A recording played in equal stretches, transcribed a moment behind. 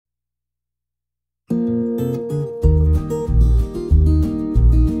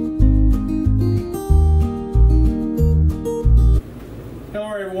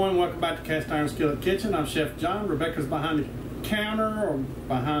Cast Iron Skillet Kitchen. I'm Chef John. Rebecca's behind the counter or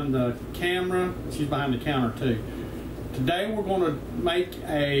behind the camera. She's behind the counter too. Today we're going to make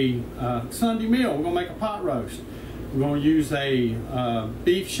a Sunday meal. We're going to make a pot roast. We're going to use a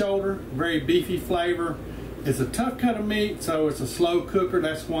beef shoulder, very beefy flavor. It's a tough cut of meat, so it's a slow cooker.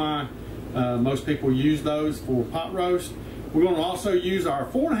 That's why most people use those for pot roast. We're going to also use our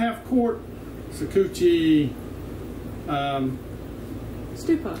 4.5 quart Sakuchi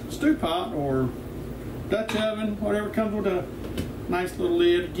stew pot or Dutch oven, whatever comes with a nice little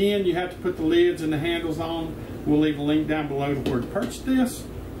lid. Again, you have to put the lids and the handles on. We'll leave a link down below to where to purchase this.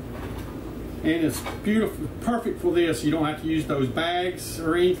 And it's beautiful, perfect for this. You don't have to use those bags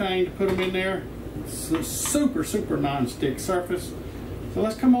or anything to put them in there. It's a super, super non-stick surface. So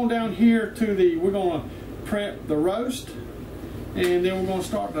let's come on down here to we're going to prep the roast, and then we're going to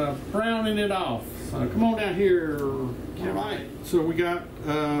start browning it off. So come on down here. All right, so we got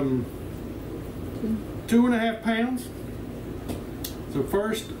 2.5 pounds. So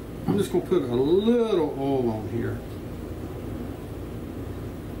first, I'm just going to put a little oil on here.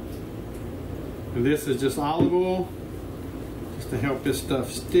 And this is just olive oil, just to help this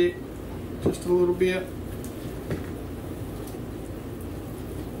stuff stick just a little bit.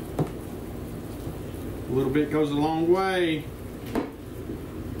 A little bit goes a long way.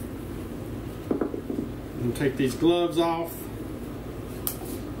 And take these gloves off.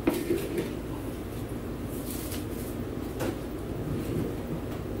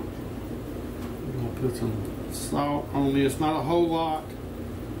 I'll put some salt on this, not a whole lot,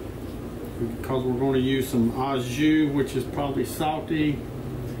 because we're going to use some Au Jus, which is probably salty.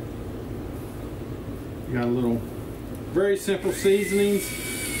 You got a little, very simple seasonings.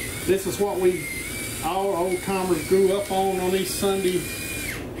 This is what all old-timers grew up on these Sunday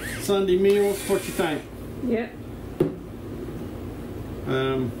meals. What you think? Yeah.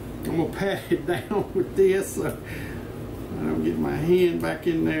 I'm gonna pat it down with this so I don't get my hand back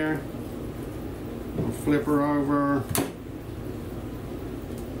in there. I'll flip her over.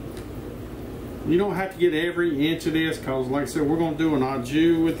 You don't have to get every inch of this, because like I said, we're going to do an Au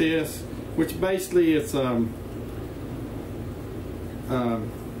Jus with this, which basically it's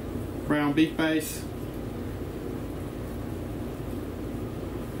ground beef base.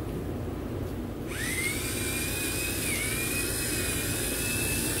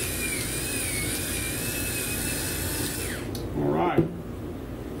 All right.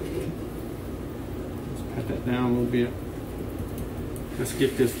 Let's pat that down a little bit. Let's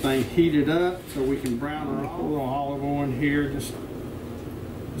get this thing heated up so we can brown it off. A little olive oil in here, just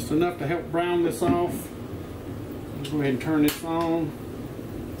enough to help brown this off. Let's go ahead and turn this on.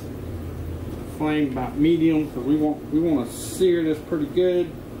 Flame about medium, because we want to sear this pretty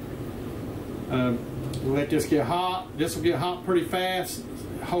good. We'll let this get hot. This will get hot pretty fast.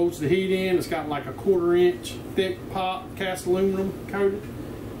 It holds the heat in. It's got like a 1/4 inch thick pot, cast aluminum coated.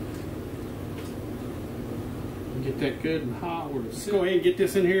 Get that good and hot. Let's go ahead and get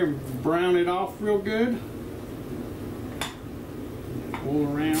this in here and brown it off real good. Roll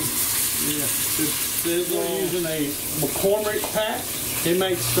around. Yeah, just sizzle. We're using a McCormick pack. It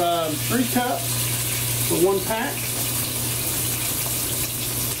makes 3 cups for 1 pack.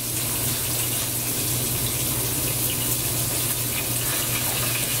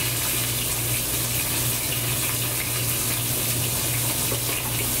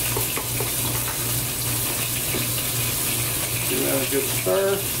 Give that a good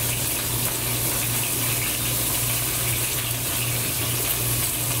stir.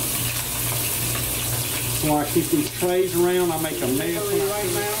 So I keep these trays around. I make a mess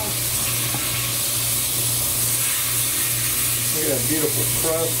right now. Look at that beautiful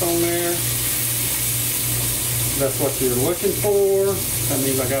crust on there. That's what you're looking for. That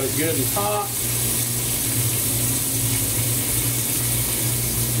means I got it good and hot.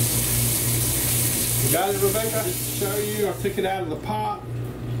 Got it, Rebecca? Just to show you, I took it out of the pot.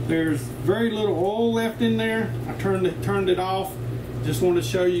 There's very little oil left in there. I turned it off. Just wanted to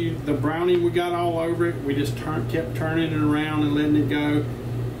show you the browning we got all over it. We just kept turning it around and letting it go.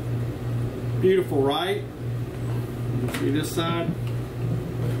 Beautiful, right? You see this side?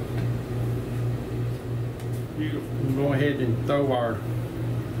 Beautiful. We'll go ahead and throw our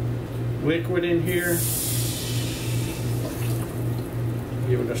liquid in here.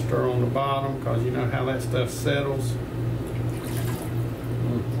 Give it a stir on the bottom, because you know how that stuff settles.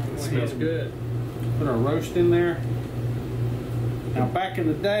 It smells good. Put our roast in there. Now back in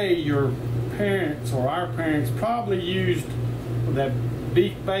the day, your parents or our parents probably used that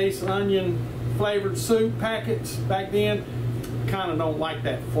beef base onion flavored soup packets back then. Kind of don't like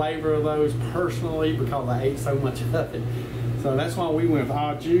that flavor of those personally, because I ate so much of it. So that's why we went with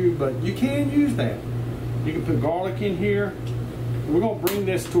Au Jus, but you can use that. You can put garlic in here. We're going to bring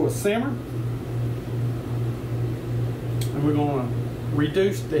this to a simmer. And we're going to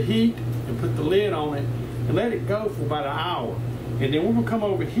reduce the heat and put the lid on it and let it go for about an hour. And then we're going to come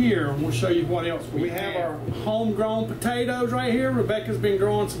over here and we'll show you what else we have. Our homegrown potatoes right here. Rebecca's been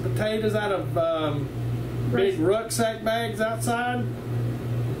growing some potatoes out of big rucksack bags outside.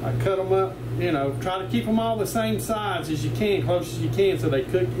 I cut them up, you know, try to keep them all the same size as you can, close as you can, so they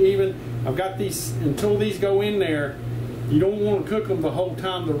cook even. I've got these, until these go in there, you don't want to cook them the whole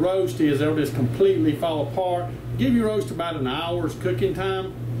time the roast is. They'll just completely fall apart. Give your roast about an hour's cooking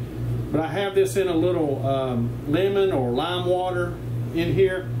time. But I have this in a little lemon or lime water in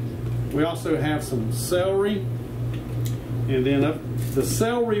here. We also have some celery. And then the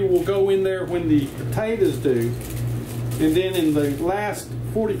celery will go in there when the potatoes do. And then in the last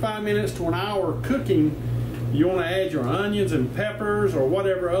 45 minutes to an hour cooking, you want to add your onions and peppers or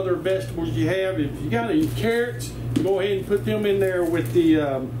whatever other vegetables you have. If you got any carrots, go ahead and put them in there with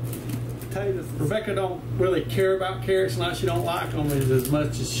the potatoes. Rebecca don't really care about carrots, not she don't like them as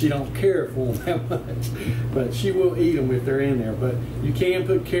much as she don't care for them that much. But she will eat them if they're in there. But you can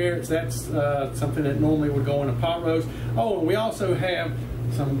put carrots. That's something that normally would go in a pot roast. Oh, and we also have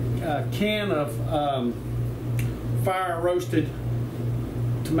some can of fire roasted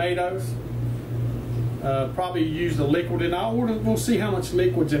tomatoes. Probably use the liquid and all. We'll see how much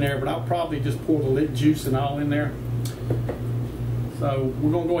liquid's in there, but I'll probably just pour the juice and all in there. So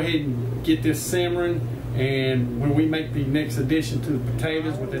we're going to go ahead and get this simmering, and when we make the next addition to the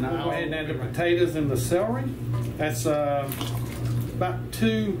potatoes, within an hour, go ahead and add the potatoes and the celery. That's about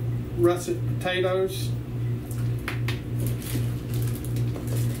 2 russet potatoes.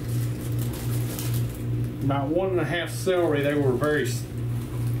 About 1.5 celery. They were very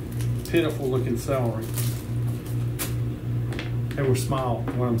pitiful looking celery. They were small,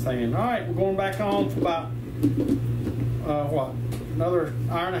 what I'm saying. All right, we're going back on for about what, another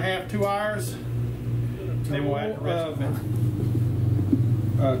hour and a half, 2 hours. Then we'll add the rest of it.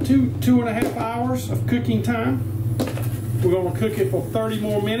 2.5 hours of cooking time. We're going to cook it for 30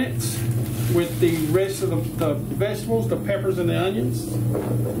 more minutes with the rest of the vegetables, the peppers and the onions.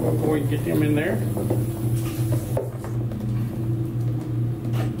 We'll go ahead and get them in there.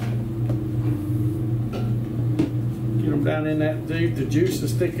 Down in that, the juice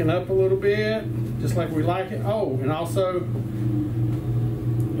is thickening up a little bit, just like we like it. Oh, and also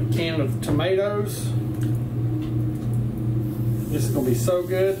a can of tomatoes. This is going to be so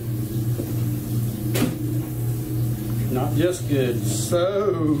good. Not just good,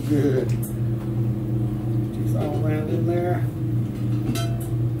 so good. Juice all around in there.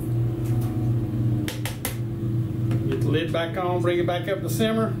 Get the lid back on, bring it back up to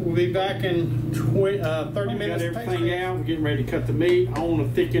simmer. We'll be back in 30 minutes. Got everything out. We're getting ready to cut the meat. I want to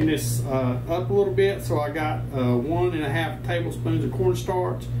thicken this up a little bit, so I got 1.5 tablespoons of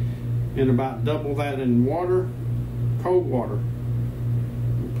cornstarch and about double that in water, cold water.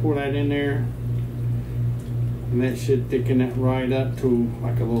 Pour that in there, and that should thicken that right up to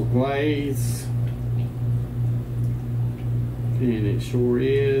like a little glaze. And it sure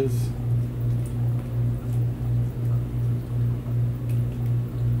is.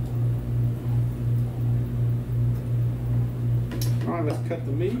 Alright, let's cut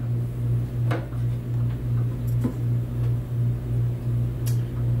the meat.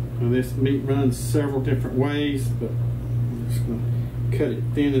 Now this meat runs several different ways, but I'm just going to cut it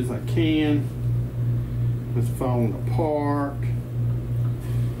thin as I can. It's falling apart.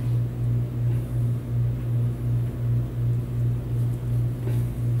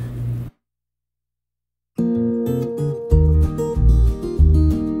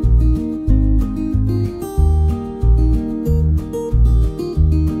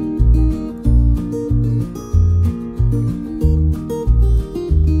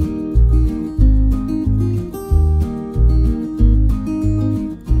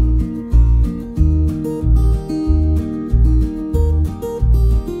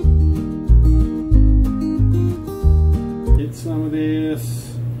 Some of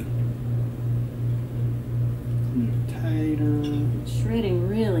this potato. It's shredding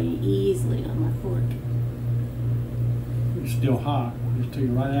really easily on my fork. It's still hot. I'll just take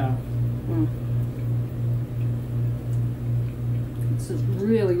it right out. This is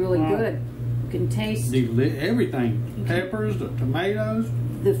really, really good. You can taste everything. Peppers, the tomatoes.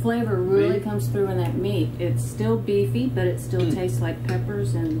 The flavor really comes through in that meat. It's still beefy, but it still tastes like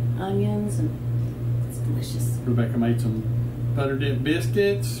peppers and onions, and it's delicious. Rebecca made some butter dip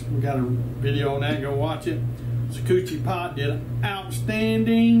biscuits. We got a video on that. Go watch it. Sakuchi pot did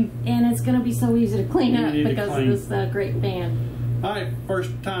outstanding. And it's going to be so easy to clean up Easy to because clean. of this great pan. Alright,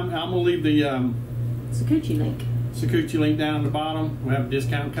 first time, I'm going to leave the Sakuchi link. Sakuchi link down at the bottom. We have a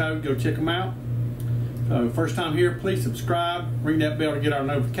discount code. Go check them out. So, first time here, please subscribe. Ring that bell to get our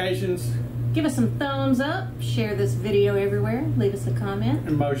notifications. Give us some thumbs up. Share this video everywhere. Leave us a comment.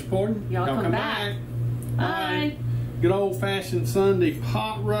 And most important, Y'all come back. Bye. Good old-fashioned Sunday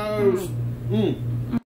pot roast.